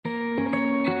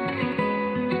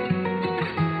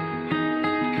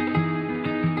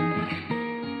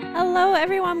Hello,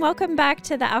 everyone. Welcome back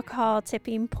to the Alcohol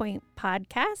Tipping Point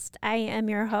podcast. I am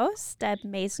your host, Deb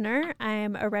Maisner.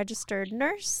 I'm a registered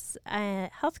nurse, a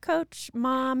health coach,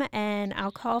 mom, and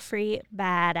alcohol-free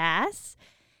badass.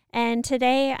 And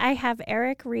today I have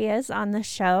Eric Rias on the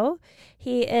show.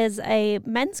 He is a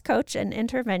men's coach and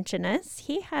interventionist.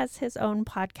 He has his own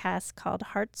podcast called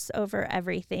Hearts Over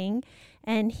Everything,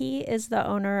 and he is the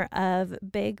owner of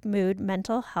Big Mood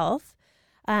Mental Health,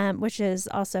 which is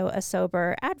also a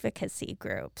sober advocacy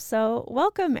group. So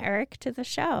welcome, Eric, to the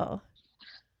show.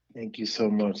 Thank you so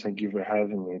much. Thank you for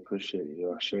having me. Appreciate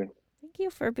you, Asher. Thank you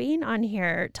for being on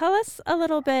here. Tell us a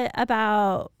little bit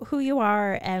about who you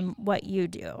are and what you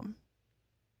do.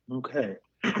 Okay.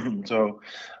 So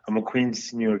I'm a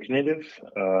Queens, New York native.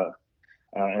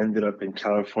 I ended up in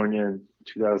California in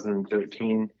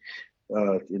 2013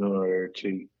 in order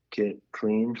to get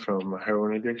clean from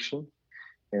heroin addiction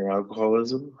and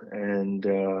alcoholism. And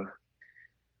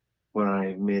when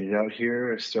I made it out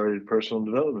here, I started personal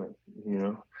development.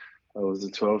 I was a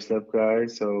 12-step guy,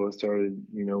 so I started,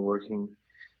 working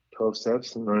 12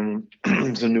 steps and learning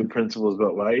some new principles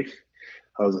about life.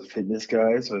 I was a fitness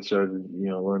guy, so I started,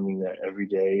 learning that every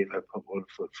day if I put one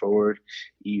foot forward,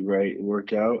 eat right,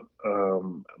 work out,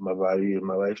 my body and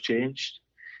my life changed.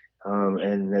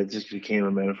 And that just became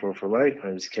a metaphor for life.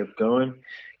 I just kept going,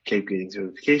 kept getting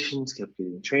certifications, kept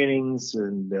getting trainings,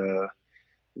 and it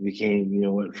became,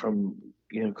 went from,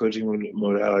 coaching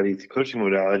modality to coaching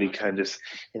modality, kind of just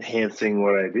enhancing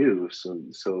what I do. So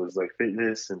it was like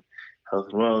fitness and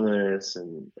health and wellness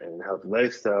and health and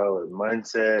lifestyle and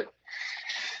mindset.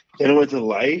 Then I went to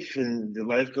life and the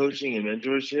life coaching and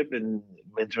mentorship and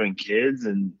mentoring kids.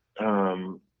 And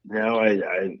now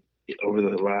I, over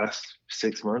the last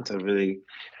 6 months, I've really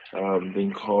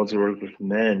been called to work with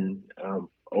men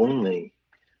only.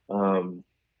 Not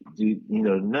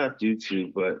due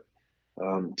to, but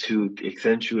to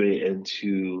accentuate and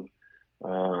to,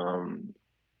 um,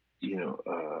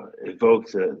 evoke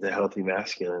the healthy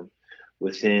masculine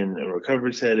within a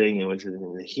recovery setting and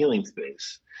within the healing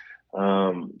space. So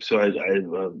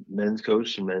I'm a men's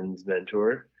coach and men's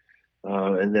mentor,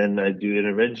 and then I do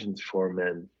interventions for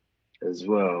men as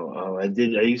well. I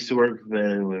used to work with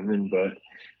men and women, but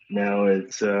now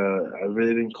I've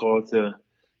really been called to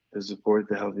support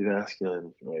the healthy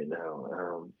masculine right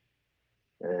now.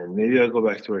 And maybe I'll go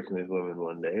back to working with women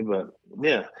one day, but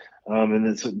yeah. And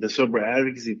the sober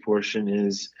advocacy portion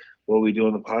is what we do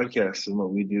on the podcast and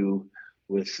what we do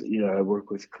with, I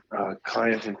work with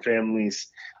clients and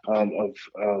families of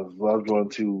loved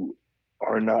ones who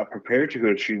are not prepared to go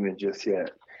to treatment just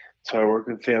yet. So I work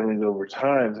with families over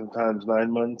time, sometimes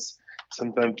 9 months,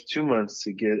 sometimes 2 months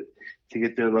to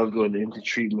get their loved one into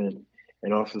treatment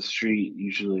and off the street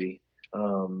usually.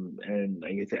 And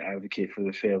I get to advocate for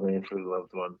the family and for the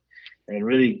loved one, and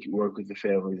really work with the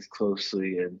families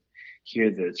closely and hear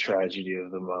the tragedy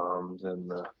of the moms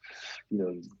and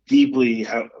deeply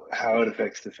how it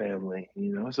affects the family.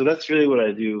 So that's really what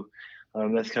I do.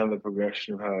 That's kind of the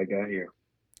progression of how I got here.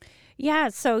 Yeah,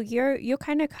 so you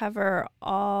kind of cover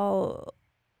all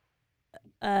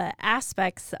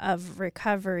aspects of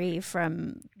recovery,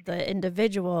 from the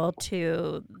individual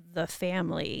to the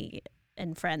family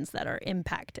and friends that are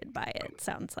impacted by it,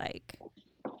 sounds like.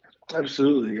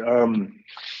 Absolutely.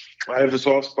 I have a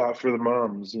soft spot for the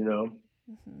moms.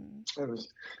 Mm-hmm. I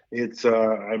was,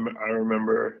 I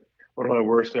remember one of my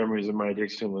worst memories of my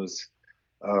addiction was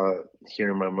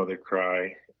hearing my mother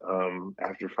cry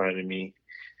after finding me,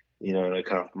 in a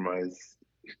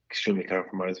extremely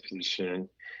compromised position.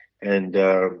 And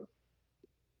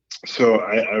so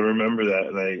I remember that,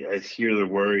 and I hear the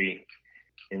worry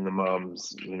in the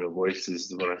moms,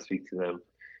 voices when I speak to them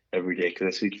every day, because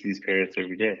I speak to these parents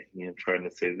every day, trying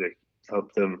to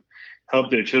help them, help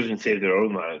their children save their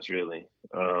own lives, really.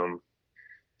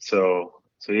 So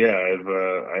yeah,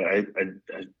 I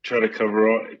try to cover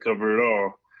it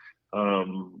all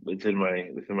within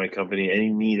my company. Any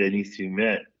need that needs to be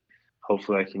met,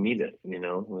 hopefully I can meet it.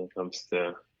 When it comes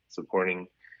to supporting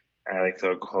addicts,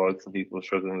 alcoholics, and people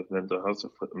struggling with mental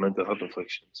health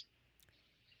afflictions.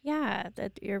 Yeah,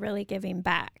 that you're really giving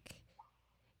back.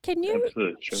 Can you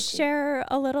Absolutely, sure thing. share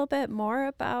a little bit more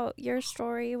about your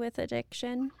story with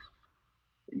addiction?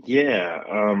 Yeah.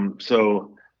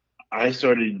 So I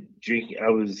started drinking.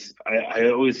 I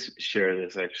always share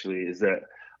this, actually, is that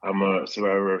I'm a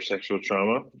survivor of sexual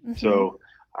trauma. Mm-hmm. So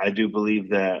I do believe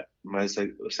that my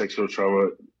sexual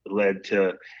trauma led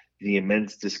to the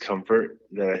immense discomfort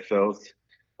that I felt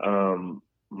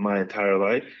my entire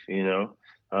life.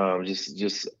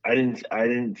 Just I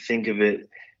didn't think of it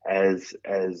and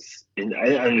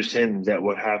I understand that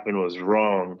what happened was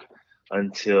wrong,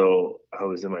 until I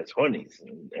was in my 20s.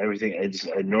 And everything,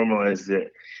 I normalized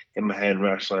it in my head,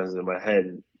 rationalized it in my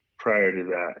head prior to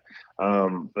that.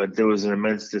 But there was an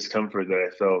immense discomfort that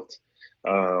I felt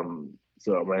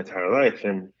throughout my entire life.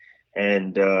 And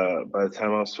by the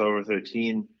time I was 12 or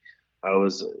 13, I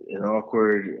was an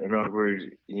awkward,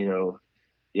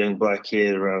 young black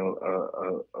kid around,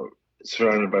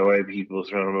 surrounded by white people,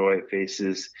 surrounded by white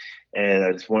faces, and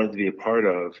I just wanted to be a part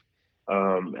of.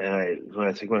 When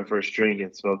I took my first drink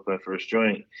and smoked my first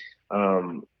joint,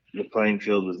 the playing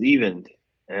field was evened,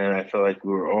 and I felt like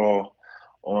we were all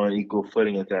on equal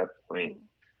footing at that point.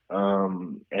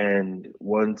 And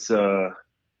once I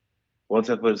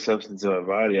put a substance in my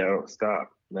body, I don't stop.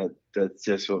 That's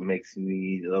just what makes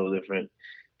me a little different.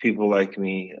 People like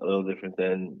me a little different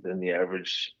than the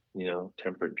average,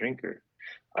 temperate drinker.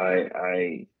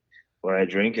 I when I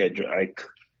drink,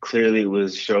 clearly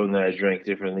was shown that I drank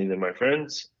differently than my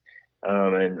friends,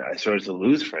 and I started to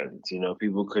lose friends.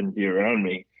 People couldn't be around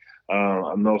me.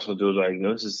 I'm also dual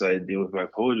diagnosis. I deal with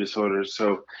bipolar disorder,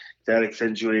 so that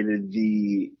accentuated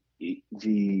the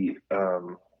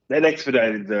that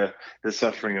expedited the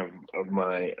suffering of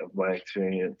my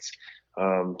experience.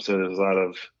 So there's a lot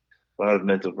of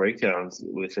mental breakdowns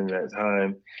within that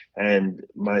time, and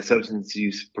my substance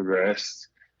use progressed.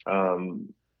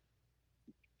 Um,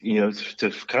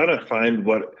 to kind of find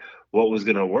what was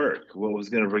going to work, what was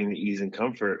going to bring the ease and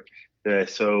comfort that I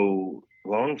so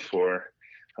longed for.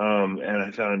 And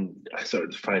I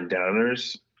started to find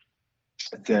downers,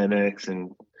 Xanax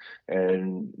and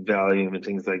Valium and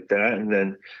things like that, and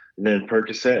then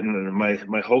Percocet, and then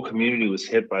my whole community was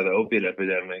hit by the opiate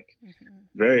epidemic. Mm-hmm.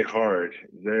 Very hard,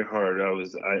 very hard.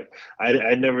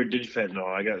 I never did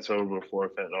fentanyl. I got sober before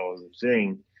fentanyl was a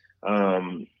thing.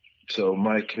 Um, so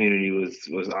my community was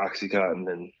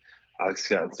OxyContin and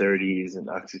OxyContin 30s and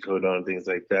oxycodone and things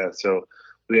like that. So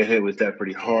we got hit with that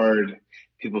pretty hard.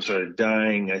 People started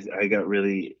dying. I got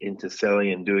really into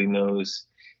selling and doing those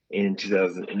in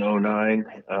 2009.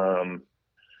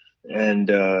 And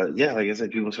yeah, like I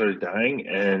said, people started dying,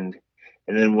 and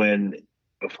then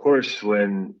of course,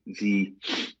 when the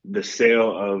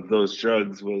sale of those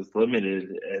drugs was limited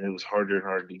and it was harder and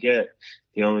harder to get,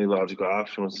 the only logical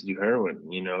option was to do heroin,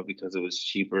 because it was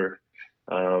cheaper,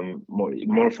 more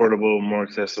affordable, more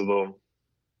accessible,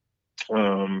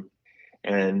 um,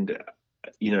 and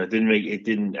it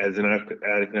didn't, as an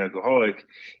addict and alcoholic,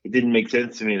 it didn't make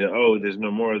sense to me that, oh, there's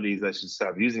no more of these, I should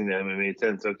stop using them. It made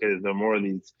sense, okay, there's no more of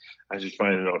these, I should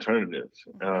find an alternative.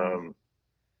 Mm-hmm.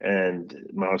 And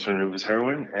my alternative was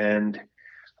heroin, and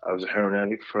I was a heroin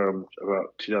addict from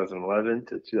about 2011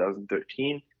 to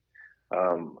 2013.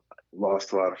 um,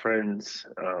 Lost a lot of friends,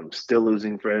 still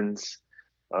losing friends,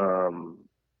 um,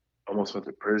 almost went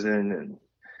to prison, and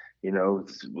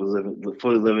was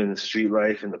fully living the street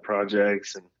life in the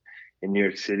projects and in New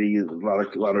York City. A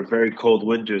lot of very cold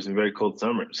winters and very cold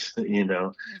summers.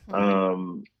 Mm-hmm.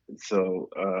 Um, so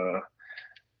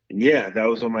yeah, that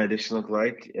was what my addiction looked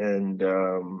like, and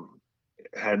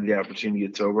had the opportunity to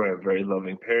get sober. I have very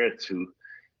loving parents who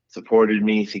supported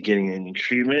me to getting any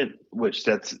treatment, which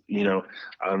that's why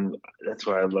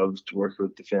I love to work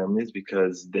with the families,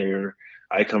 because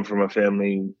I come from a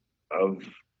family of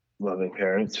loving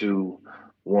parents who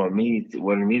wanted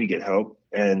me to get help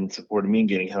and supported me in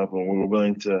getting help, and were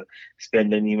willing to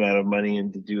spend any amount of money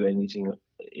and to do anything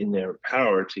in their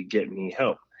power to get me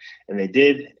help. And they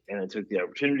did, and I took the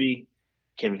opportunity,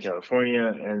 came to California,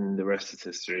 and the rest is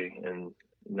history. And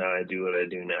now I do what I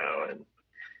do now,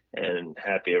 and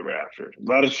happy ever after. A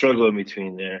lot of struggle in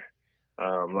between there,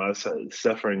 a lot of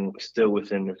suffering still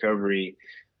within recovery,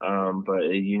 but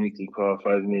it uniquely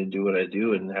qualifies me to do what I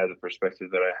do and have the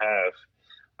perspective that I have.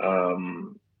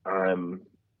 Um, I'm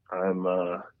I'm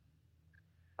uh,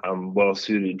 I'm well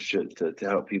suited to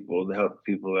help people,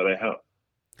 that I help.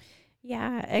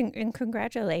 Yeah, and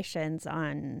congratulations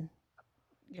on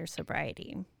your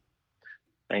sobriety.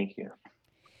 Thank you.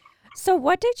 So,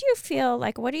 what did you feel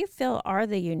like? What do you feel are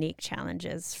the unique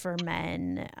challenges for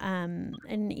men, and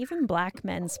even Black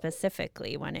men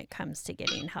specifically, when it comes to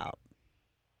getting help?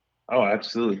 Oh,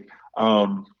 absolutely.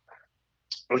 Um,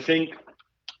 I think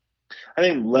I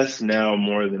think less now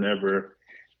more than ever,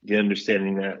 the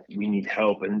understanding that we need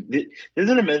help, and there's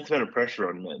an immense amount of pressure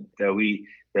on men that we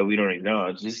don't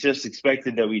acknowledge. It's just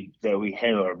expected that we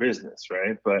handle our business,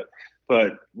 right? But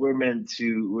we're meant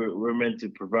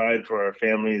to provide for our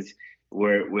families,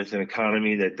 where with an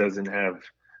economy that doesn't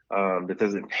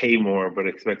pay more but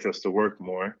expects us to work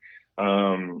more,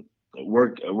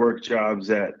 work jobs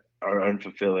that are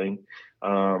unfulfilling,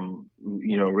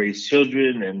 raise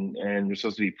children, and we're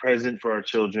supposed to be present for our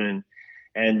children,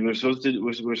 and we're supposed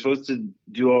to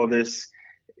do all this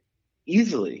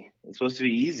easily. It's supposed to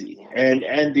be easy,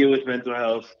 and deal with mental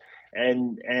health,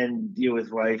 and deal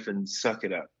with life, and suck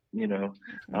it up. Mhm.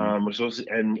 We're supposed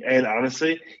to, and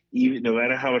honestly, even no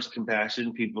matter how much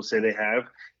compassion people say they have,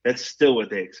 that's still what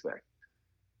they expect.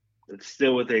 It's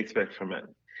still what they expect from men.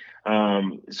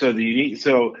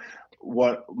 So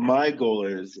what my goal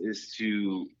is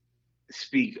to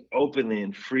speak openly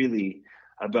and freely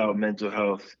about mental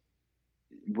health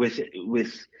with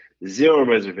zero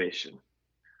reservation.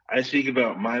 I speak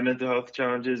about my mental health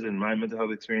challenges and my mental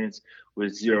health experience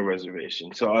with zero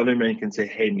reservation. So other men can say,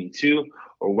 "Hey, me too,"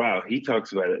 or "Wow, he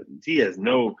talks about it. He has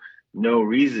no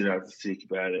reason not to speak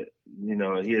about it."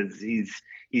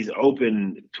 He's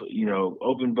open,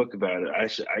 open book about it.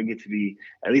 I get to be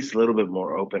at least a little bit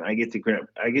more open. I get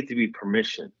to be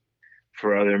permission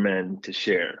for other men to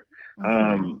share.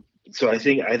 Mhm. So I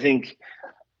think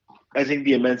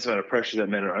the immense amount of pressure that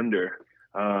men are under,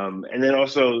 and then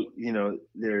also,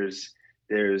 there's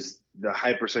the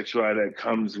hypersexuality that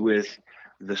comes with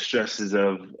the stresses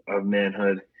of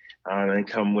manhood, and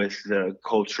come with the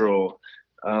cultural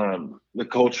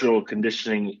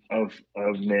conditioning of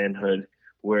manhood,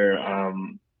 where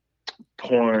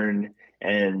porn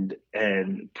and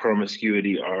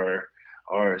promiscuity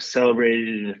are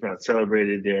celebrated, and if not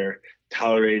celebrated, they're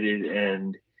tolerated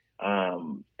and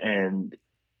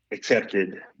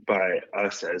accepted by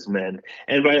us as men,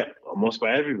 and by almost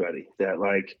by everybody, that,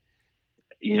 like,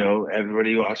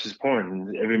 everybody watches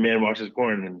porn, every man watches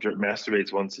porn and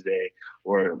masturbates once a day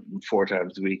or 4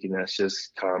 times a week, and that's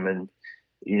just common,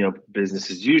 business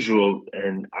as usual.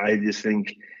 And I just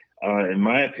think, in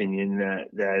my opinion, that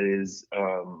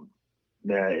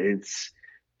it's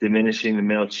diminishing the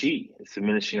male chi. It's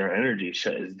diminishing our energy.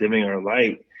 It's dimming our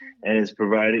light, and it's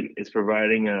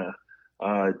providing a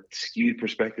skewed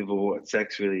perspective of what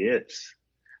sex really is.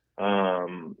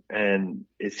 And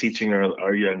it's teaching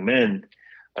our young men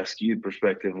a skewed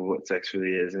perspective of what sex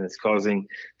really is, and it's causing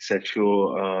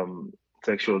sexual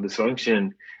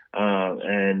dysfunction,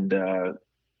 and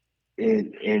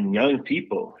in young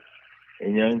people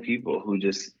who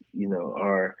just,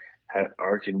 are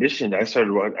conditioned. I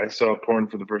saw porn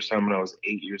for the first time when I was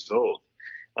 8 years old,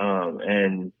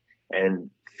 and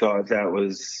thought that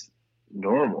was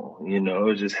normal.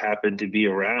 It just happened to be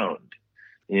around,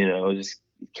 just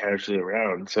casually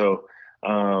around.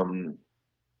 Um,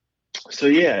 so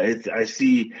yeah, I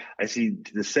see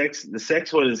the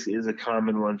sex one is a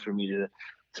common one for me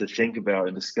to think about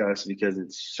and discuss, because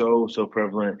it's so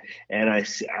prevalent, and I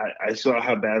saw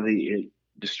how badly it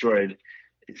destroyed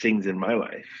things in my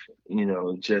life.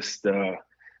 Just the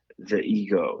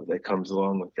ego that comes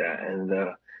along with that, and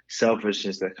the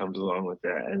selfishness that comes along with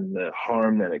that, and the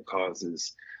harm that it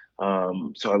causes.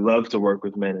 So I love to work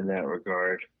with men in that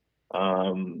regard.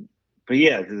 Um, but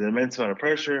yeah, there's an immense amount of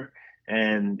pressure,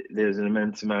 and there's an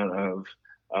immense amount of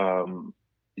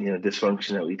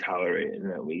dysfunction that we tolerate and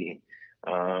that we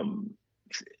um,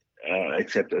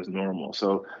 accept as normal.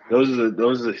 So those are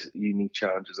the unique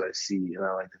challenges I see, and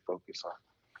I like to focus on.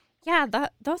 Yeah,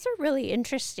 those are really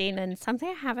interesting and something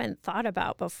I haven't thought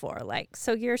about before. Like,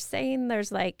 so you're saying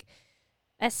there's like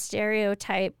a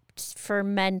stereotype for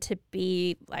men to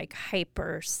be like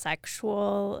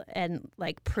hypersexual and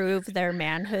like prove their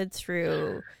manhood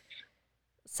through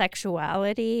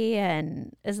sexuality,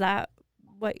 and is that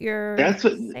what you're That's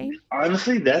what saying?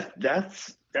 honestly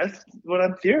that's what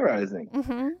I'm theorizing,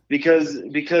 Mhm.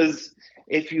 because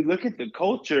if you look at the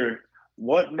culture,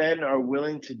 what men are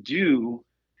willing to do,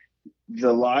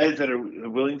 the lies that are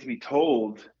willing to be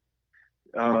told,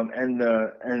 and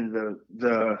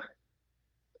the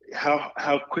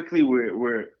how quickly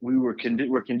we're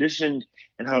conditioned,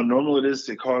 and how normal it is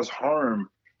to cause harm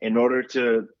in order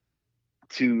to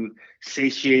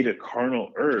satiate a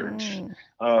carnal urge.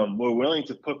 Mm. We're willing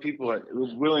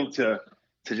to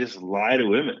just lie to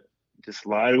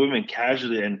women,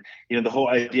 casually, and the whole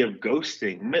idea of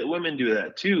ghosting. Women do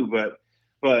that too, but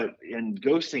and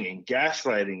ghosting and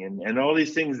gaslighting and all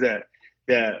these things that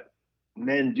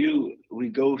men do, we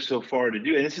go so far to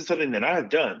do, and this is something that I've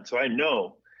done, so I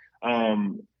know.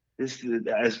 Um, this is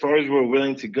as far as we're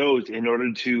willing to go in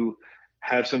order to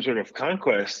have some sort of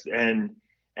conquest, and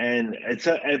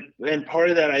part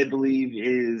of that, I believe,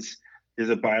 is there's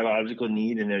a biological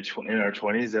need in our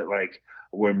 20s, that, like,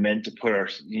 we're meant to put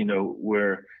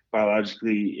we're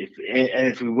biologically,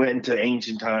 if we went into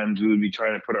ancient times, we would be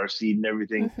trying to put our seed and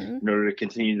everything Mhm. in order to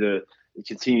continue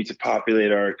to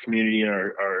populate our community and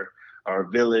our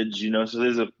village. So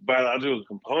there's a biological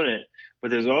component, but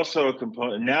there's also a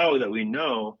component now that we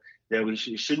know that we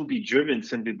shouldn't be driven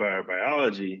simply by our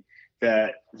biology,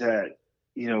 that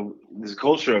this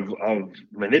culture of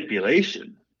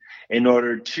manipulation in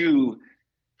order to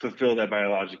fulfill that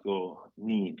biological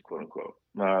need, quote unquote,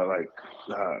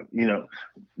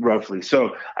 roughly.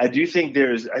 So I do think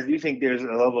there's a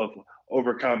level of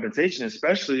overcompensation,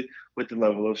 especially with the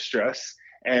level of stress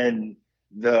and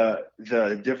the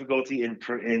difficulty in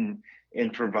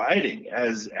providing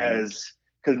as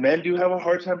because men do have a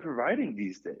hard time providing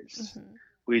these days. Mm-hmm.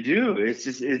 We do.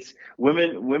 It's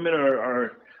women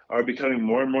are becoming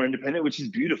more and more independent, which is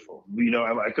beautiful.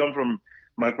 I come from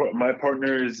my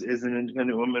partner is an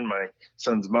independent woman. My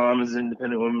son's mom is an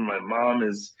independent woman. My mom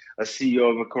is a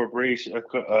CEO of a corporation, a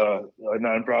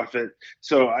nonprofit.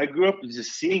 So I grew up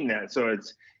just seeing that. So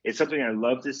it's something I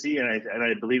love to see, and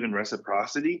I believe in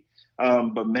reciprocity.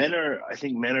 But I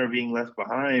think men are being left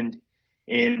behind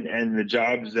and the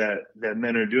jobs that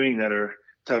men are doing that are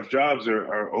tough jobs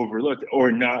are overlooked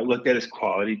or not looked at as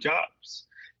quality jobs.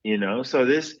 So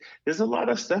there's a lot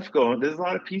of stuff there's a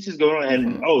lot of pieces going on.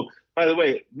 And Mm-hmm. by the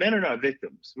way, men are not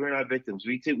victims. We're not victims.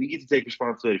 We get to take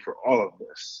responsibility for all of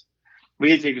this. We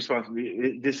get to take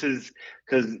responsibility. This is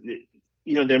because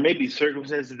there may be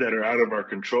circumstances that are out of our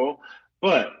control,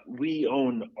 but we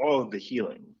own all of the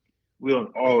healing. We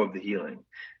own all of the healing.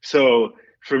 So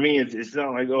for me, it's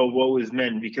not like, oh, woe is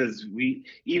men, because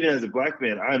even as a black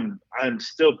man, I'm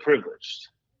still privileged.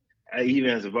 Even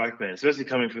as a black man, especially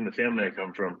coming from the family I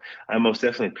come from, I'm most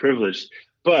definitely privileged.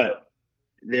 But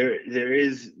there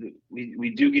is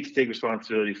we do get to take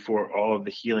responsibility for all of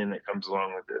the healing that comes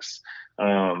along with this.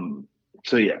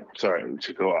 So yeah, sorry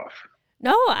to go off.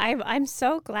 No, I'm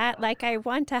so glad. Like, I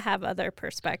want to have other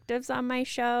perspectives on my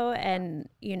show, and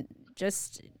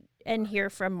just and hear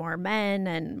from more men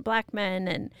and black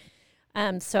men,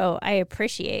 and so I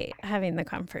appreciate having the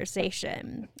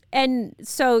conversation. And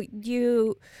so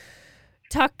you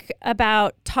talk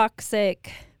about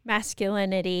toxic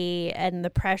masculinity and the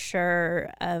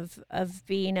pressure of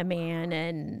being a man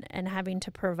and having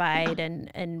to provide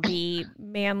and be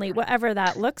manly, whatever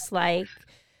that looks like.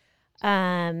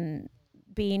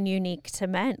 Being unique to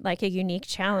men, like a unique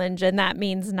challenge, and that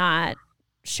means not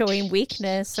showing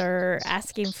weakness or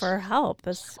asking for help,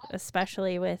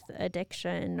 especially with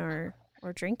addiction or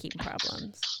drinking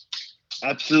problems.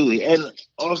 Absolutely. And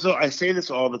also, I say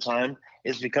this all the time.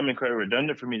 It's becoming quite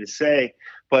redundant for me to say,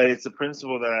 but it's a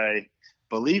principle that I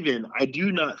believe in. I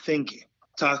do not think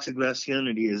toxic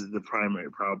masculinity is the primary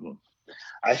problem.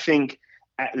 I think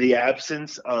the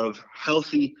absence of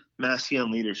healthy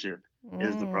masculine leadership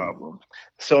is the problem.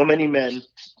 So many men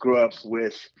grew up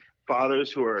with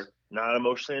fathers who are not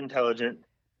emotionally intelligent,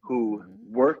 who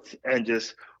worked and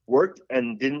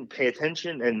didn't pay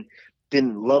attention and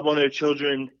didn't love on their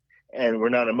children and were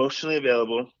not emotionally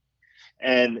available.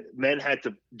 And men had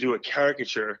to do a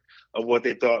caricature of what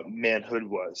they thought manhood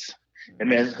was and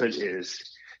manhood is.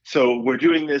 So we're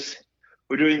doing this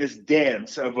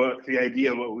dance of the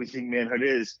idea of what we think manhood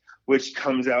is, which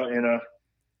comes out in a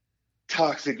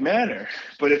toxic manner.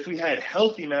 But if we had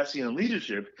healthy masculine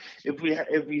leadership, if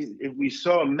we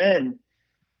saw men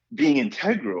being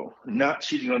integral, not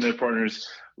cheating on their partners,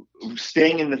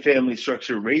 staying in the family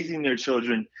structure, raising their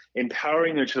children,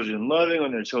 empowering their children, loving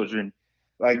on their children.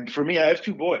 Like for me, I have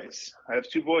two boys,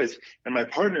 and my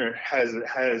partner has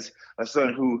a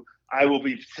son who I will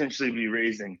potentially be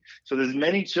raising. So there's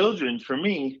many children for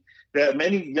me,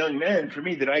 many young men for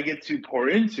me that I get to pour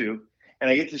into, and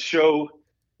I get to show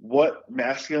what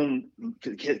masculine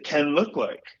can look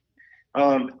like.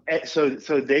 So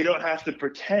they don't have to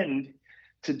pretend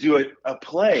to do a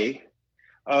play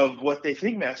of what they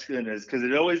think masculine is, because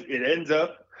it ends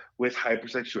up with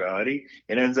hypersexuality.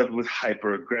 It ends up with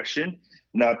hyperaggression,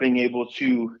 not being able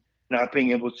to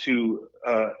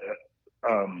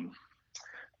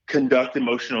conduct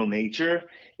emotional nature.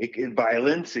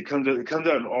 Violence. It comes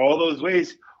out in all those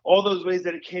ways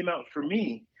that it came out for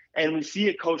me, and we see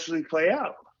it culturally play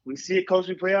out. We see it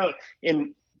culturally play out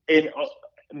in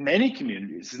many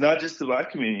communities. It's not just the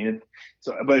Black community,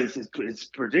 but it's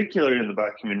particular in the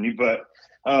Black community. But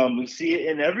we see it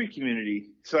in every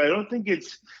community. So I don't think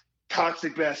it's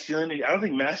toxic masculinity. I don't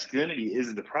think masculinity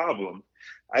is the problem.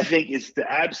 I think it's the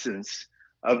absence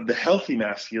of the healthy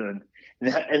masculine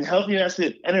and healthy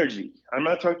masculine energy. I'm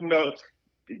not talking about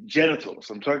genitals.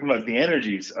 I'm talking about the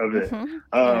energies of it.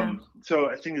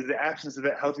 So I think it's the absence of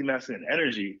that healthy masculine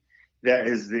energy that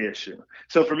is the issue.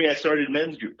 So for me, I started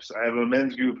men's groups. I have a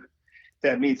men's group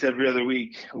that meets every other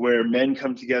week where men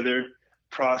come together,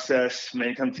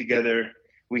 men come together.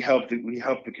 We help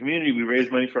the community. We raise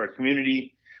money for our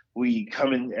community. We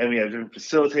come in and we have different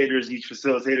facilitators. Each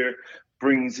facilitator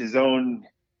brings his own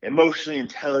emotionally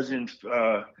intelligent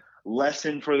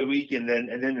lesson for the week, and then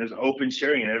there's open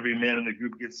sharing, and every man in the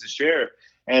group gets to share.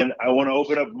 And I want to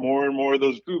open up more and more of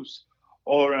those groups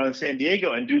all around San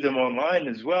Diego and do them online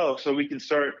as well, so we can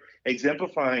start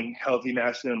exemplifying healthy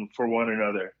masculine for one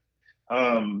another,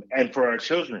 and for our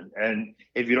children. And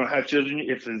if you don't have children,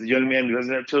 if there's a young man who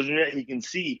doesn't have children yet, he can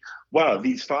see, wow,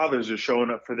 these fathers are showing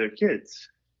up for their kids,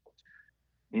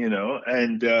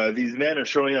 and these men are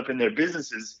showing up in their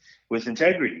businesses with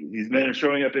integrity. These men are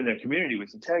showing up in their community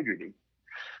with integrity.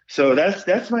 So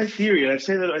that's my theory, and I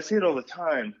say it all the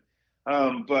time.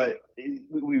 But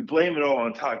we blame it all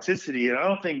on toxicity, and I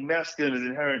don't think masculine is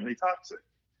inherently toxic.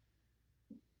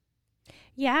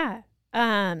 Yeah.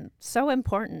 So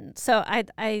important. So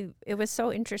it was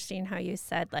so interesting how you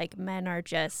said like men are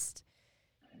just,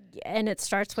 and it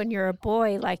starts when you're a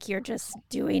boy, like you're just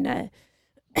doing a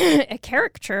a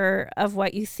caricature of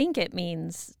what you think it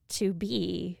means to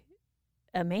be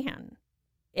a man.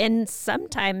 And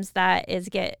sometimes that is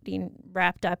getting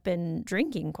wrapped up in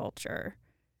drinking culture.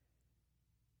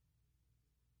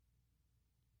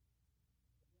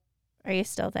 Are you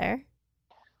still there?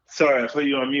 Sorry, I put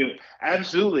you on mute.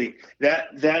 Absolutely.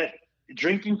 That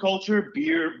drinking culture,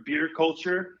 beer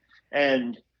culture,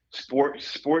 and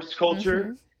sports culture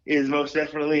Mm-hmm. is most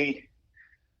definitely,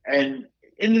 and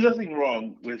there's nothing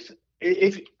wrong with,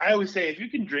 if I always say, if you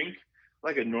can drink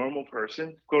like a normal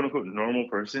person, quote unquote normal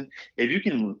person, if you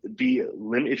can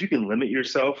limit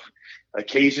yourself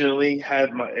occasionally,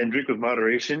 and drink with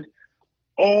moderation,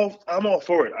 I'm all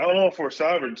for it. I'm all for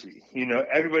sovereignty.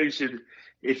 Everybody should,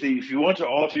 if you want to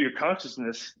alter your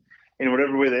consciousness in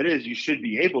whatever way that is, you should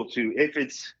be able to, if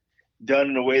it's done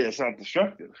in a way that's not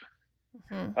destructive.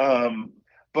 Mm-hmm.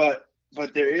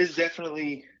 But there is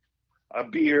definitely a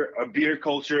beer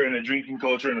culture and a drinking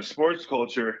culture and a sports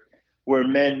culture where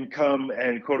men come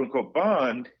and quote unquote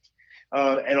bond,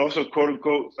 and also quote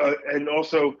unquote and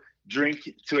also drink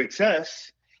to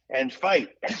excess and fight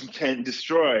and can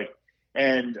destroy,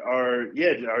 and are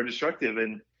destructive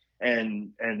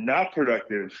and not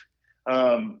productive.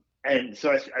 And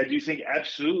so I do think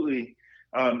absolutely,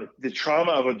 the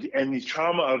trauma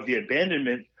of the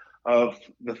abandonment of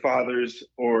the fathers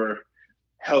or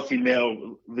healthy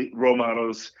male role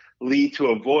models lead to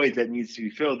a void that needs to be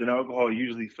filled, and alcohol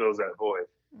usually fills that void.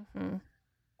 Mm-hmm.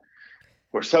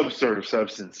 Or some sort of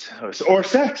substance, or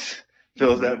sex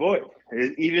fills Mm-hmm. that void.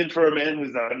 Even for a man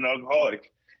who's not an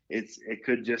alcoholic, it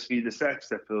could just be the sex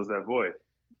that fills that void.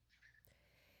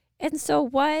 And so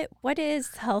what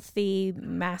is healthy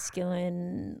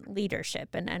masculine leadership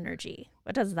and energy?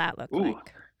 What does that look Ooh,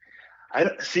 like? I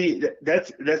don't see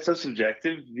that's so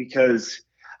subjective, because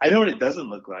I know what it doesn't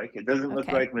look like. It doesn't look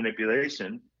Okay. like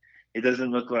manipulation. It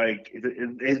doesn't look like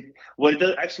what it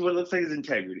does. Actually, what it looks like is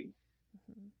integrity.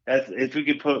 Mm-hmm. That's, if we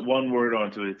could put one word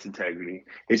onto it, it's integrity.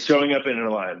 It's showing up in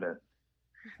alignment.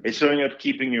 It's showing up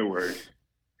keeping your word.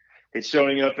 It's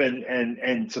showing up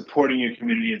and supporting your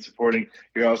community, and supporting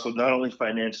your household, not only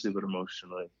financially but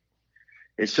emotionally.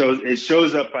 It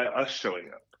shows up by us showing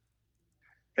up.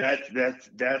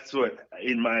 That's what,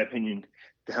 in my opinion,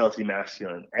 the healthy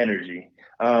masculine energy.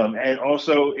 And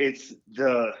also, it's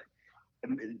the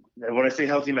when I say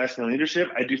healthy masculine leadership,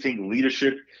 I do think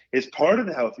leadership is part of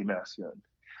the healthy masculine.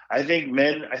 I think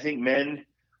men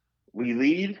we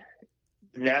lead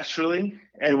naturally,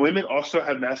 and women also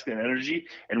have masculine energy,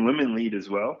 and women lead as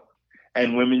well,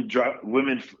 and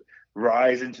women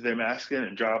rise into their masculine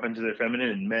and drop into their feminine,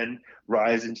 and men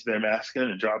rise into their masculine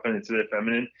and drop into their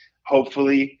feminine,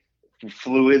 hopefully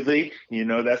fluidly.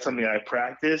 That's something I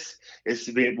practice, is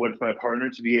to be able, with my partner,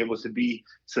 to be able to be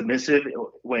submissive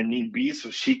when need be, so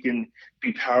she can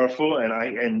be powerful,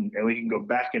 and we can go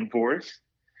back and forth.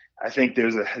 I think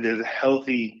there's a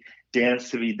healthy dance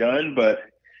to be done, but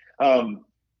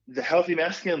the healthy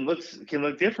masculine can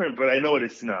look different. But I know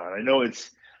it's not. I know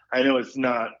it's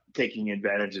not taking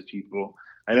advantage of people.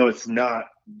 I know it's not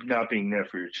being there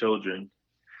for your children.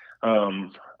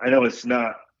 I know it's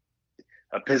not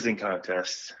a pissing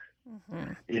contest.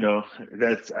 Mm-hmm.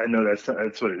 That's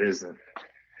what it isn't.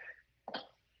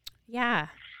 Yeah.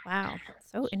 Wow.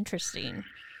 So interesting.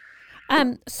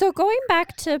 So going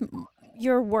back to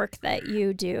your work that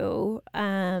you do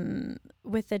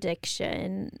with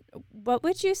addiction, what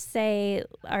would you say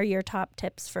are your top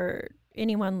tips for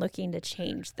anyone looking to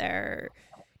change their?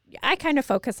 I kind of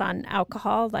focus on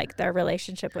alcohol, like their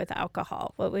relationship with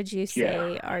alcohol. What would you Yeah.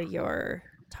 say are your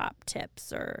top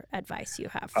tips or advice you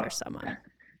have for someone?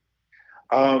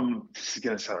 This is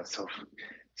gonna sound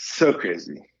so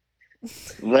crazy.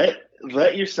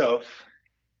 Let yourself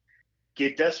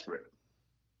get desperate.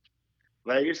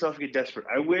 Let yourself get desperate.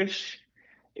 I wish,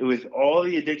 with all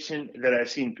the addiction that I've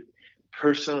seen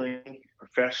personally,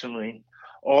 professionally,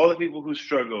 all the people who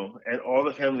struggle and all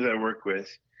the families I work with,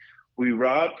 we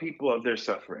rob people of their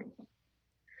suffering.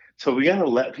 So we got to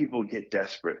let people get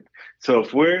desperate. So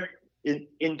if we're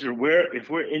if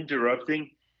we're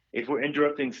interrupting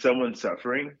someone's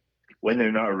suffering when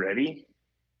they're not ready,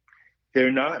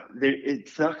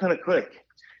 it's not going to click.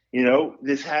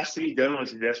 This has to be done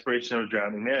with the desperation of a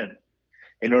drowning man.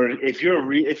 In order, if you're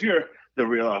the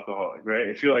real alcoholic, right?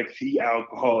 If you're like the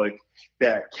alcoholic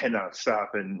that cannot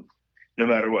stop, and no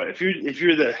matter what, if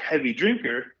you're the heavy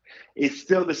drinker, it's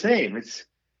still the same. It's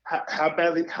how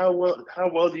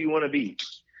well do you want to be?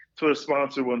 That's what a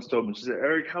sponsor once told me. She said,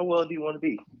 Eric, how well do you want to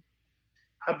be?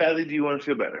 How badly do you want to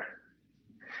feel better?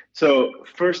 So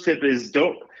first tip is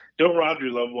don't rob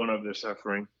your loved one of their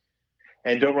suffering,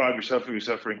 and don't rob yourself of your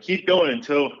suffering. Keep going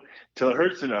until it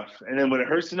hurts enough, and then when it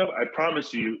hurts enough, I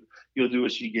promise you'll do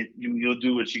what you'll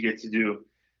do what you get to do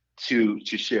to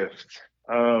shift.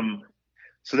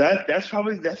 So that's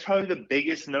probably the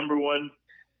biggest number one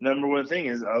thing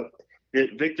is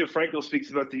Viktor Frankl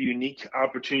speaks about the unique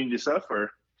opportunity to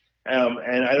suffer,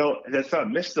 and I don't. That's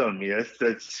not missed on me.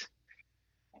 That's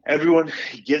everyone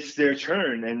gets their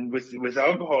turn, and with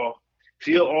alcohol,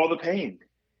 feel all the pain,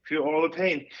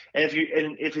 and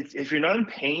if you're not in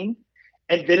pain,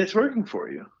 and then it's working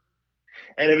for you,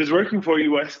 and if it's working for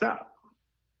you, why stop?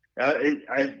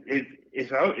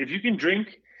 If you can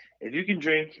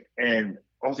drink and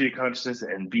alter your consciousness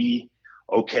and be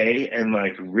okay and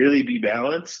like really be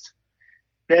balanced,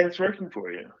 then it's working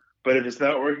for you. But if it's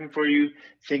not working for you,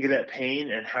 think of that pain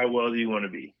and how well do you want to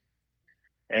be.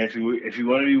 And if you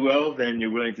want to be well, then you're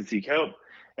willing to seek help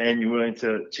and you're willing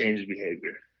to change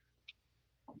behavior.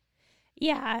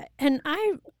 Yeah, and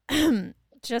I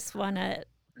just want to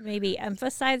maybe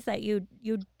emphasize that you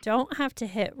don't have to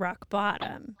hit rock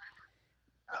bottom.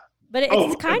 But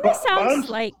it kind of sounds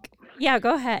like, yeah,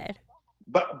 go ahead.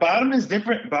 Bottom is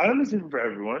different. Bottom is different for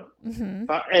everyone. Mm-hmm.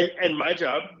 And my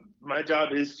job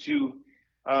is to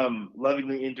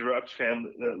lovingly interrupt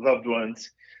loved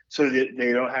ones so that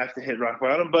they don't have to hit rock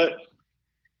bottom. But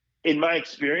in my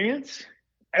experience,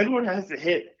 everyone has to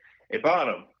hit a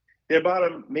bottom. Their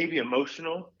bottom may be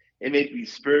emotional, it may be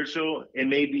spiritual, it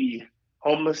may be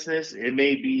homelessness, it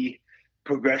may be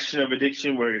progression of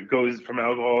addiction where it goes from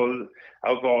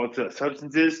alcohol to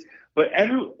substances. But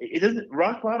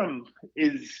rock bottom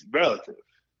is relative.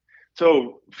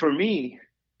 So for me,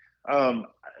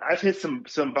 I've hit some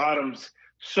bottoms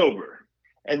sober,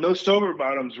 and those sober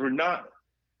bottoms were not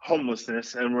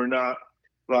homelessness and were not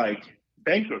like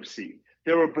bankruptcy.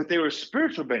 They were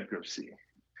spiritual bankruptcy.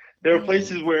 There were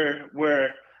places where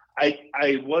I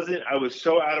was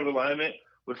so out of alignment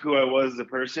with who I was as a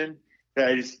person that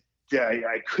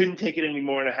I couldn't take it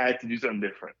anymore, and I had to do something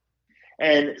different.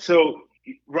 And so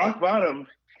rock bottom,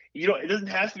 it doesn't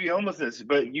have to be homelessness,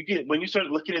 but when you start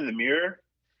looking in the mirror,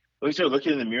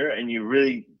 and you're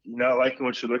really not liking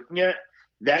what you're looking at,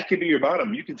 that could be your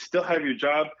bottom. You can still have your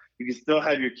job, you can still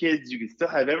have your kids, you can still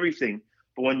have everything.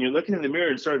 But when you're looking in the mirror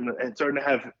and starting to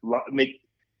make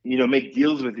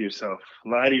deals with yourself,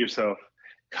 lie to yourself,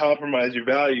 compromise your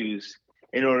values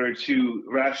in order to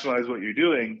rationalize what you're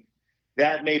doing,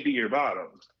 that may be your bottom.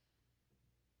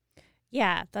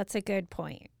 Yeah, that's a good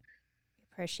point.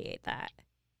 Appreciate that.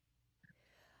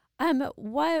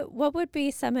 What would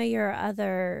be some of your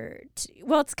other?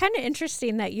 Well, it's kind of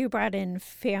interesting that you brought in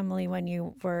family when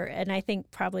you were, and I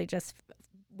think probably just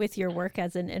with your work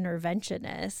as an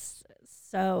interventionist.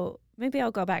 So maybe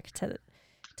I'll go back to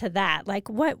that. Like,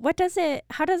 what does it?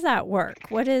 How does that work?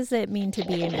 What does it mean to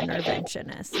be an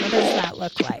interventionist? What does that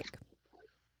look like?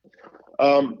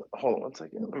 Hold on one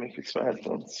second. Let me fix my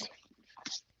headphones.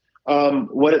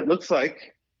 What it looks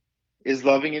like is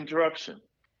loving interruption.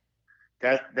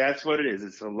 That's what it is.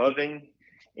 It's a loving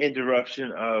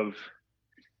interruption of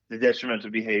the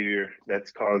detrimental behavior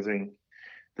that's causing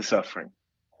the suffering.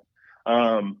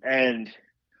 And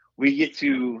we get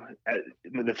to,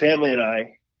 the family and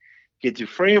I get to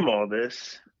frame all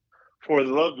this for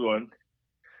the loved one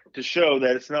to show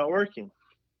that it's not working.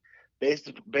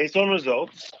 Based on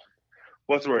results,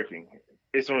 what's working?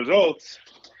 Based on results,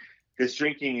 this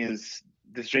drinking is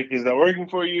not working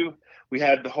for you. We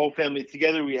have the whole family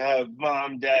together. We have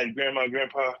mom, dad, grandma,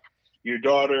 grandpa, your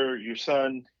daughter, your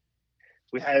son.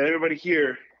 We have everybody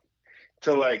here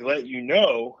to let you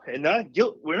know, and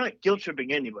we're not guilt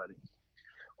tripping anybody.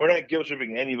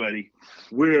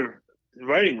 We're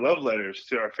writing love letters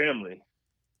to our family,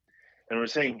 and we're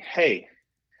saying, hey,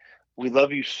 we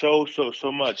love you so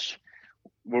much.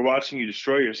 We're watching you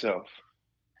destroy yourself,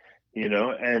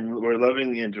 and we're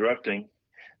lovingly interrupting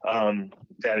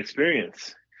that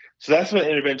experience. So that's what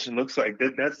intervention looks like.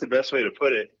 That's the best way to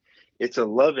put it. It's a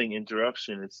loving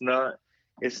interruption. It's not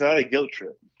a guilt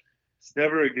trip. It's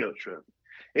never a guilt trip.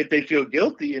 If they feel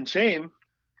guilty and shame,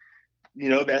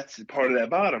 that's part of that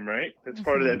bottom, right? That's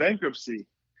part of that bankruptcy,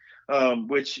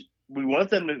 which we want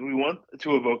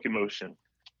to evoke emotion.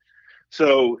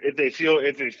 So if they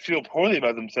feel poorly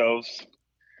about themselves,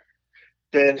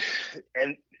 then,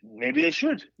 and maybe they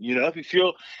should, if you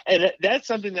feel, and that's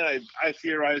something that I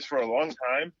theorized for a long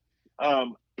time,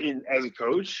 as a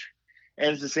coach.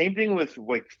 And it's the same thing with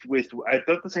I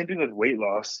thought the same thing with weight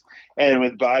loss and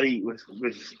with body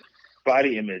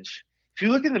image. If you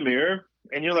look in the mirror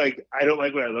and you're like, I don't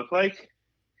like what I look like,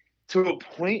 to a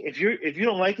point, if you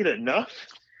don't like it enough,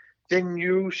 then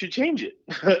you should change it.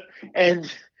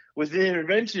 And with the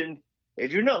intervention,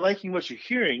 if you're not liking what you're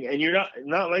hearing and you're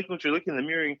not liking what you're looking in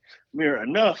the mirror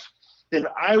enough, then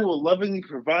I will lovingly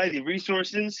provide the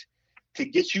resources to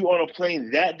get you on a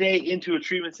plane that day into a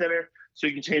treatment center so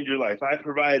you can change your life. I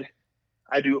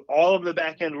do all of the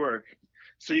back end work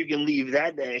so you can leave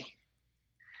that day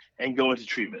and go into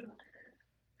treatment.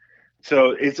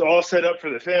 So it's all set up for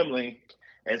the family,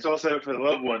 and it's all set up for the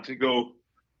loved one to go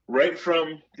right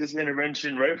from this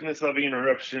intervention, right from this loving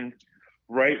interruption,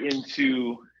 right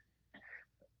into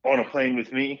on a plane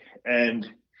with me and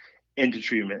into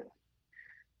treatment.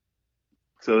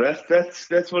 So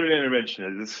that's what an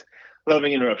intervention is. It's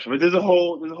loving interruption. But there's a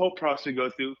whole process we go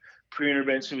through.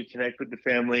 Pre-intervention, we connect with the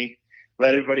family,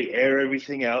 let everybody air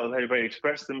everything out, let everybody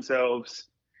express themselves,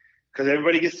 because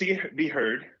everybody gets to be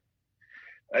heard.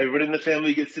 Everybody in the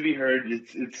family gets to be heard.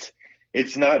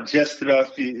 It's not just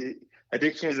about the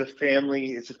addiction is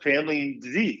it's a family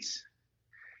disease,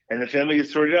 and the family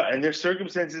gets sorted out. And there's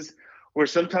circumstances where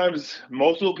sometimes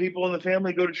multiple people in the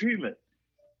family go to treatment.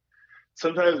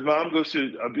 Sometimes mom goes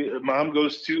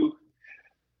to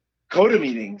CODA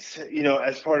meetings,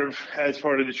 as part of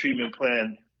the treatment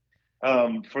plan,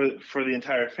 for the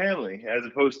entire family, as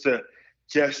opposed to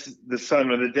just the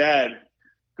son or the dad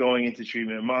going into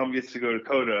treatment. Mom gets to go to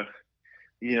CODA.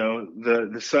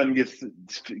 The son kids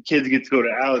get to go to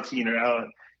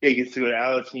Alateen, gets to go to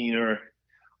Alateen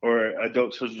or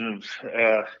adult children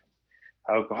of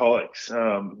alcoholics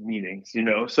meetings.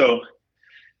 So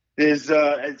there's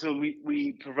and so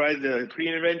we provide the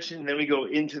pre-intervention, then we go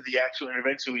into the actual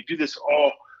intervention. We do this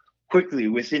all quickly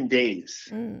within days.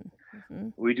 Mm-hmm.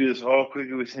 We do this all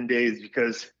quickly within days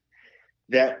because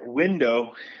that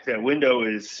window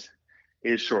is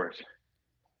short.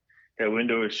 That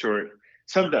window is short.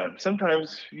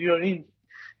 Sometimes you don't need,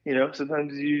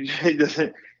 sometimes it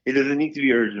doesn't need to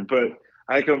be urgent. But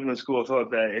I come from the school of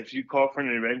thought that if you call for an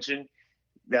intervention,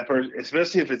 that person,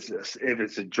 especially if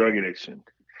it's a drug addiction,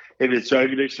 if it's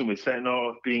drug addiction with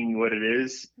fentanyl being what it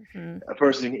is, a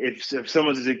person, if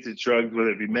someone's addicted to drugs,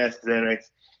 whether it be meth, Xanax,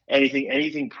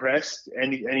 anything pressed,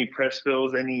 any press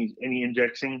pills, any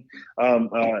injection,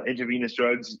 intravenous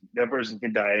drugs, that person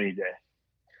can die any day.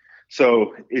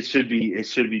 So it should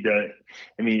be done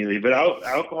immediately. But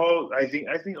alcohol, I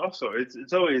think also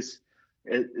it's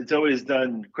always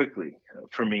done quickly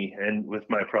for me and with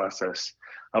my process.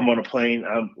 I'm on a plane,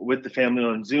 I'm with the family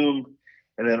on Zoom,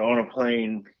 and then on a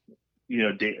plane,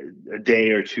 a day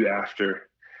or two after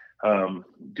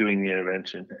doing the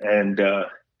intervention. And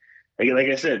like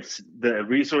I said, the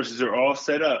resources are all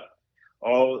set up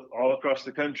all across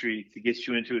the country to get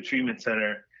you into a treatment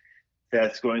center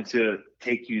that's going to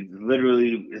take you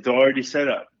literally, it's already set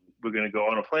up. We're going to go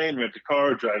on a plane, rent a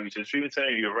car, drive you to the treatment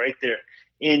center. You're right there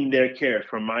in their care,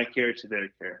 from my care to their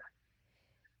care.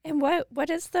 And what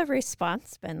has the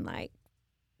response been like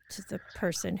to the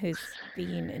person who's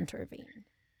being intervened?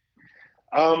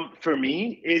 For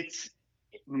me, it's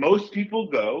most people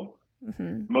go,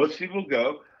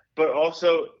 but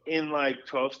also in like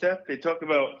 12-step, they talk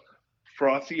about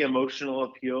frothy emotional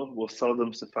appeal will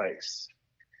seldom suffice.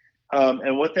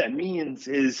 And what that means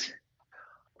is,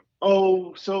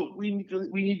 so we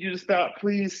need you to stop.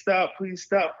 Please stop. Please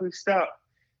stop. Please stop.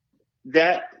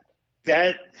 That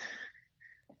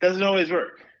doesn't always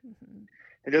work. Mm-hmm.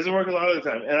 It doesn't work a lot of the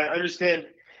time. And I understand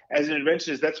as an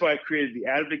interventionist, that's why I created the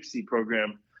advocacy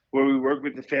program where we work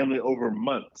with the family over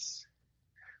months,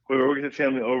 where we work with the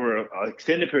family over an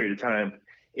extended period of time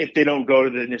if they don't go to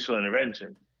the initial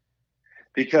intervention.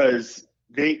 Because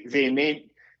they may,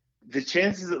 the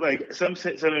chances that like some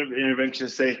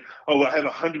interventions say, I have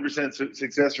 100%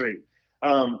 success rate.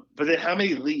 But then how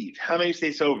many leave? How many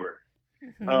stay sober?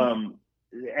 Mm-hmm.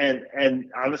 And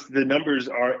honestly, the numbers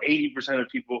are 80% of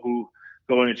people who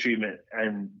go into treatment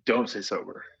and don't stay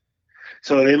sober.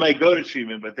 So they might go to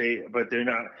treatment, but they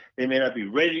may not be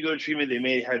ready to go to treatment. They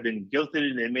may have been guilted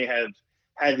and they may have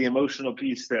had the emotional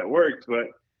piece that worked, but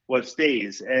what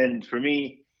stays. And for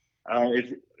me,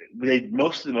 if they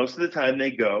most of the time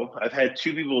they go. I've had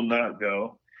two people not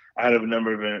go out of a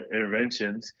number of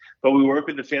interventions, but we work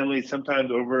with the families sometimes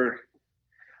over.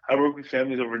 I work with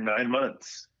families over 9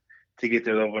 months to get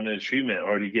their loved one into treatment,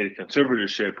 or to get a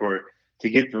conservatorship, or to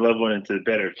get the loved one into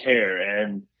better care.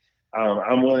 And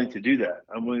I'm willing to do that.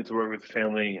 I'm willing to work with the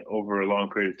family over a long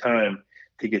period of time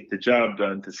to get the job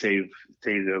done to save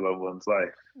their loved one's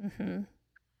life. Mm-hmm.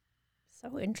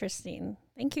 So interesting.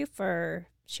 Thank you for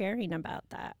sharing about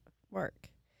that work.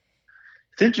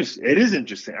 It's interesting. It is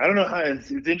interesting. I don't know how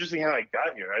it's interesting how I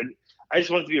got here. I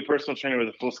just wanted to be a personal trainer with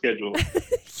a full schedule.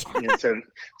 Yeah.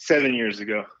 7 years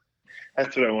ago.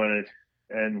 That's what I wanted,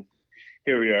 and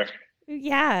here we are.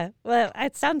 Yeah. Well,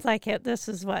 it sounds like it. This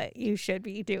is what you should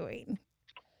be doing.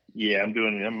 Yeah, I'm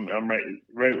doing it. I'm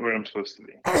right where I'm supposed to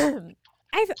be.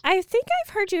 I think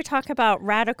I've heard you talk about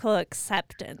radical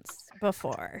acceptance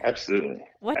before. Absolutely.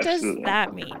 What Absolutely. does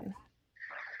that mean?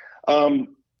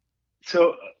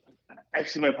 So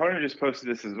actually, my partner just posted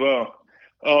this as well.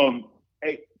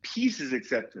 Peace is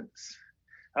acceptance.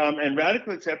 And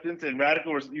radical acceptance and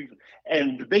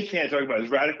and the big thing I talk about is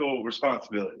radical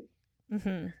responsibility.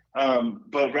 Mm-hmm.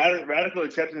 But radical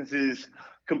acceptance is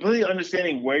completely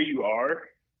understanding where you are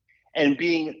and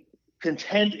being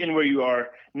content in where you are,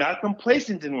 not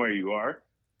complacent in where you are,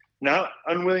 not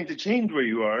unwilling to change where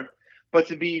you are, but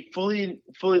to be fully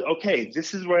okay.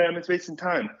 This is where I am in space and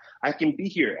time. I can be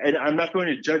here, and I'm not going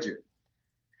to judge it.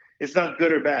 It's not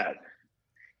good or bad.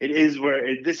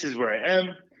 This is where I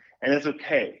am. And that's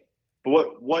okay.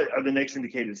 But what are the next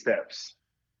indicated steps?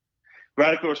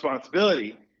 Radical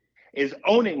responsibility is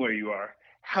owning where you are,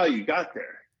 how you got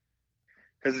there.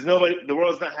 Because the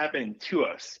world's not happening to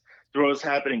us. The world's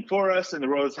happening for us, and the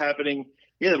world's happening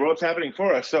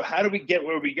for us. So how do we get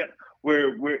where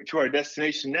we're to our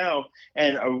destination now?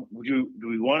 And do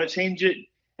we want to change it?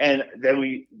 And then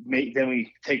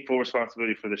we take full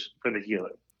responsibility for the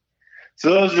healing. So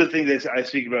those are the things that I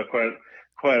speak about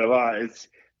quite a lot.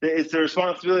 It's the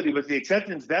responsibility, but the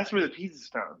acceptance, that's where the peace is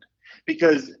found.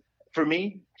 Because for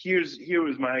me, here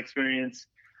was my experience.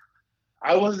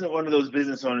 I wasn't one of those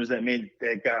business owners that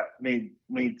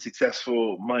made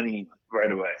successful money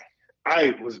right away.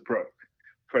 I was broke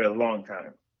for a long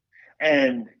time.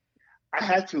 And I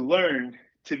had to learn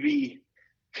to be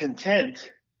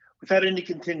content without any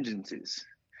contingencies.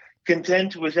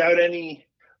 Content without any,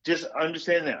 just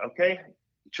understand that, okay,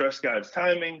 trust God's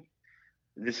timing.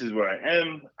 This is where I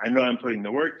am. I know I'm putting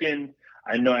the work in.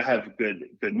 I know I have good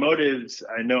motives.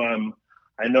 I know I'm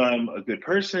a good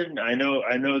person. I know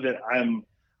that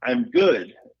I'm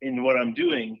good in what I'm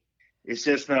doing. It's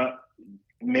just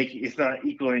it's not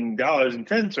equaling dollars and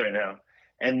cents right now,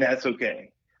 and that's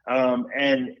okay.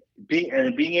 And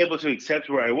being able to accept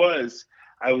where I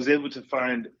was able to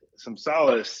find some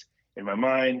solace in my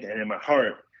mind and in my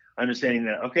heart, understanding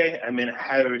that, okay, I may not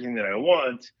have everything that I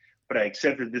want, but I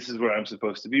accept that this is where I'm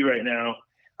supposed to be right now,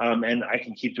 and I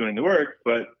can keep doing the work,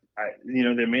 but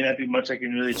there may not be much I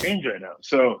can really change right now.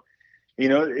 So,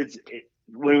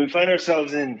 when we find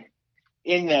ourselves in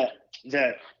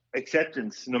that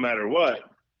acceptance, no matter what,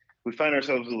 we find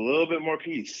ourselves with a little bit more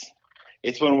peace.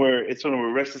 It's when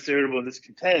we're restless, irritable, and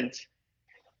discontent,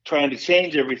 trying to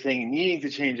change everything, needing to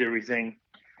change everything,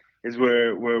 is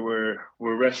where we're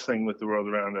wrestling with the world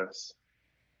around us.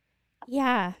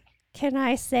 Yeah. Can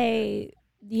I say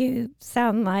you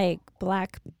sound like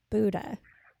Black Buddha?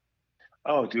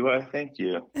 Oh, do I? Thank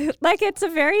you. Like, it's a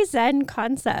very Zen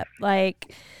concept,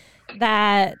 like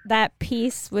that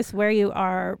peace with where you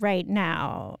are right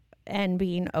now and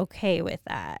being okay with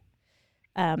that.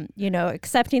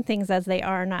 Accepting things as they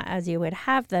are, not as you would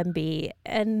have them be.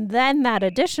 And then that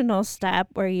additional step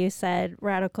where you said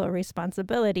radical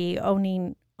responsibility,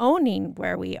 owning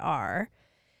where we are.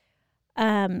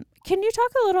 Can you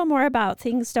talk a little more about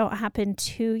things don't happen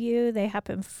to you, they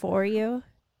happen for you?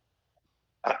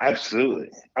 Absolutely.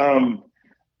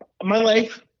 My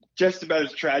life, just about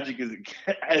as tragic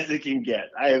as it can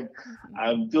get.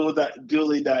 I'm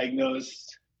dually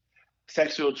diagnosed,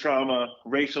 sexual trauma,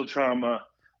 racial trauma,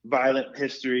 violent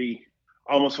history,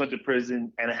 almost went to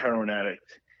prison, and a heroin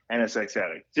addict and a sex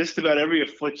addict. Just about every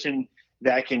affliction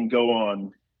that can go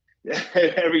on,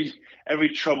 every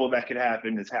trouble that could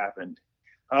happen has happened.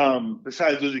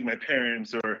 Besides losing my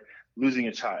parents or losing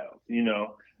a child,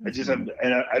 mm-hmm.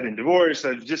 I've been divorced.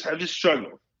 I've just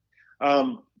struggled.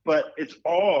 But it's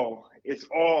all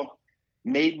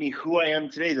made me who I am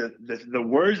today. The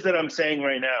words that I'm saying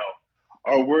right now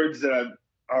are words that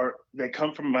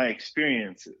come from my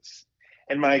experiences,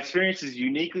 and my experiences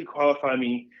uniquely qualify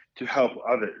me to help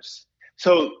others.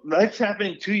 So life's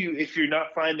happening to you if you're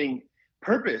not finding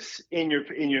purpose in your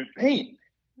pain.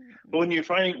 But when you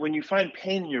find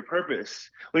pain in your purpose,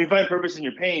 when you find purpose in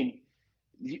your pain,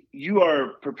 you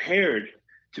are prepared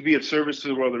to be of service to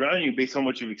the world around you based on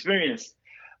what you've experienced.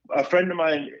 A friend of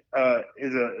mine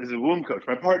is a womb coach.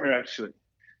 My partner, actually,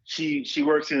 she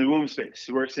works in the womb space.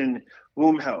 She works in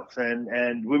womb health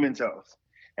and women's health.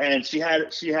 And she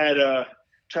had a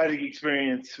tragic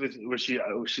experience where she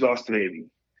lost a baby,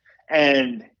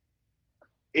 and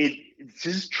it's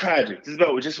just tragic. This is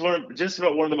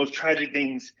about one of the most tragic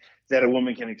things that a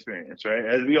woman can experience, right?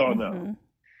 As we all know.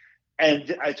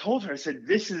 And I told her, I said,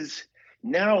 this is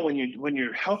now when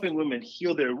you're helping women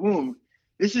heal their womb,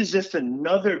 this is just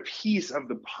another piece of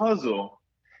the puzzle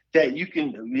that you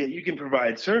can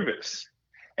provide service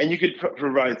and you can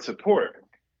provide support.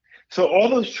 So all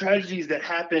those tragedies that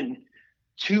happen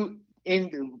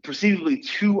perceivably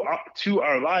to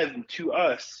our lives and to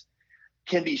us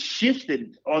can be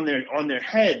shifted on their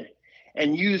head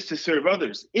and used to serve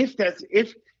others.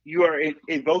 If you are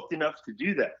evoked enough to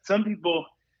do that. Some people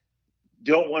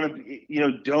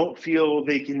don't feel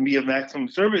they can be of maximum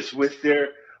service with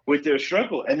their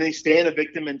struggle, and they stay in a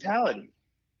victim mentality.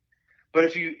 But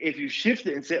if you shift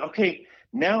it and say, okay,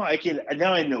 now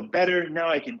I know better, now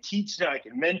I can teach, now I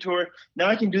can mentor, now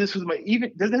I can do this with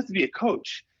it doesn't have to be a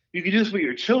coach. You can do this with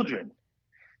your children.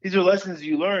 These are lessons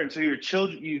you learn. So your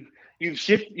children, you can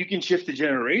shift a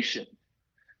generation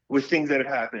with things that have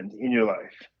happened in your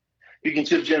life. You can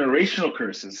shift generational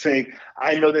curses. Say,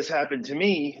 I know this happened to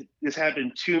me. This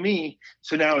happened to me.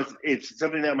 So now it's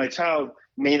something that my child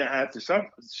may not have to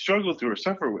struggle through or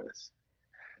suffer with.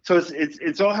 So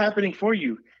it's all happening for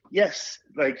you. Yes,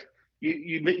 like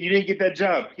you didn't get that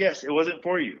job. Yes, it wasn't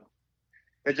for you.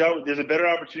 That job, there's a better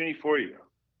opportunity for you.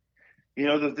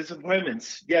 Those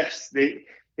disappointments. Yes, it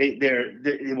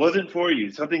wasn't for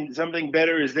you. Something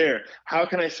better is there. How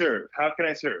can I serve? How can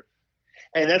I serve?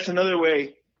 And that's another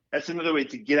way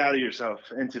to get out of yourself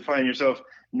and to find yourself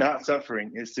not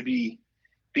suffering, is to be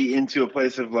into a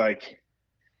place of like,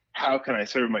 how can I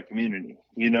serve my community?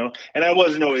 And I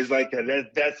wasn't always like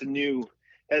that. That's new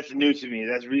to me.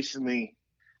 That's recently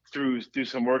through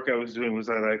some work I was doing, was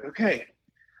I like, okay,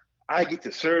 I get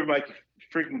to serve my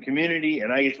freaking community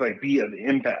and I get to like be of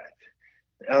impact.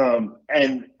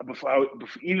 And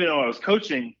even though I was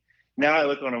coaching, now I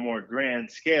look on a more grand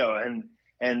scale,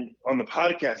 and on the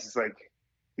podcast, it's like,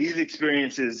 these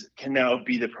experiences can now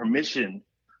be the permission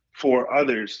for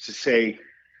others to say,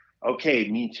 okay,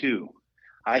 me too.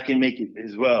 I can make it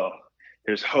as well.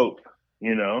 There's hope,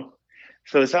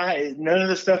 So none of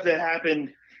the stuff that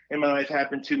happened in my life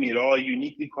happened to me at all.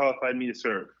 Uniquely qualified me to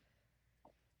serve.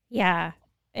 Yeah.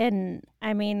 And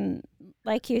I mean,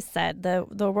 like you said,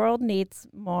 the world needs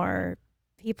more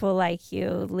people like you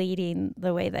leading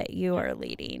the way that you are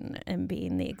leading and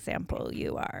being the example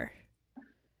you are.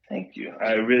 Thank you.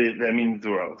 That means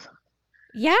the world.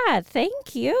 Yeah,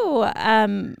 thank you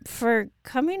for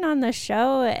coming on the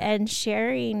show and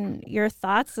sharing your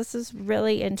thoughts. This is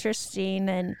really interesting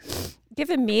and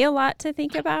given me a lot to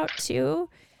think about too.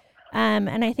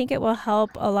 And I think it will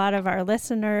help a lot of our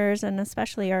listeners, and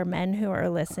especially our men who are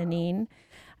listening.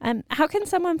 How can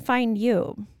someone find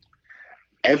you?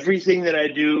 Everything that I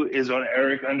do is on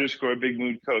Eric_Big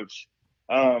Mood Coach.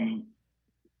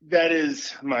 That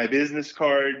is my business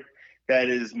card. That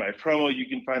is my promo. You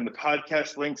can find the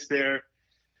podcast links there.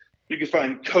 You can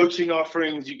find coaching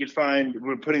offerings.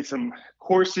 We're putting some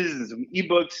courses and some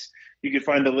ebooks. You can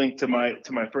find a link to my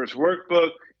first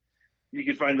workbook. You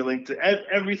can find a link to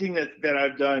everything that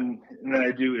I've done and that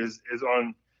I do is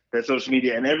on that social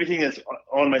media, and everything that's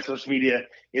on my social media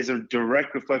is a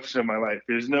direct reflection of my life.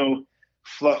 There's no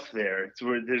fluff there.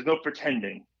 There's no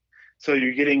pretending. So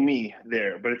you're getting me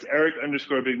there, but it's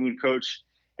Eric_Big Mood Coach,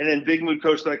 and then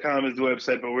bigmoodcoach.com is the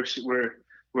website, but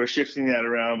we're shifting that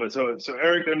around. But so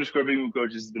Eric_Big Mood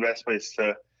Coach is the best place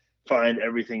to find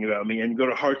everything about me, and go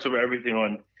to Hearts Over Everything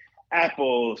on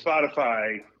Apple,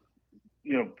 Spotify,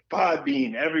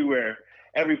 Podbean, everywhere,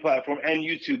 every platform, and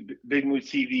YouTube, Big Mood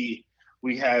TV.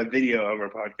 We have video of our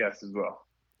podcast as well.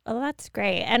 Oh, that's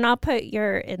great. And I'll put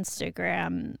your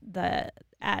Instagram,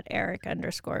 at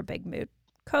Eric_Big Mood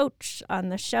Coach, on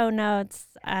the show notes,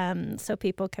 so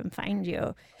people can find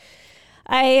you.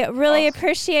 I really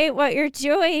appreciate what you're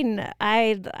doing.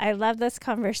 I love this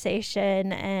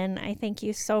conversation, and I thank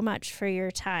you so much for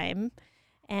your time.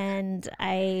 And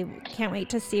I can't wait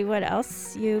to see what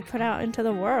else you put out into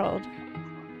the world.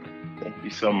 Thank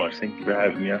you so much. Thank you for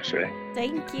having me, Ashley.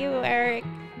 Thank you, Eric.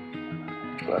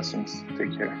 Blessings.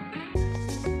 Take care.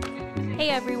 Hey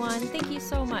everyone, thank you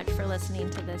so much for listening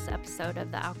to this episode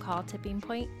of the Alcohol Tipping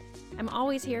Point. I'm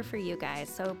always here for you guys,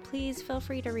 so please feel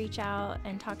free to reach out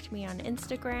and talk to me on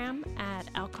Instagram at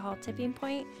Alcohol Tipping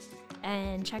Point,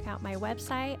 and check out my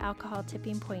website,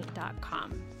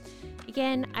 alcoholtippingpoint.com.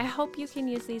 Again, I hope you can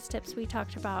use these tips we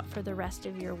talked about for the rest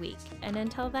of your week. And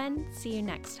until then, see you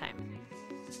next time.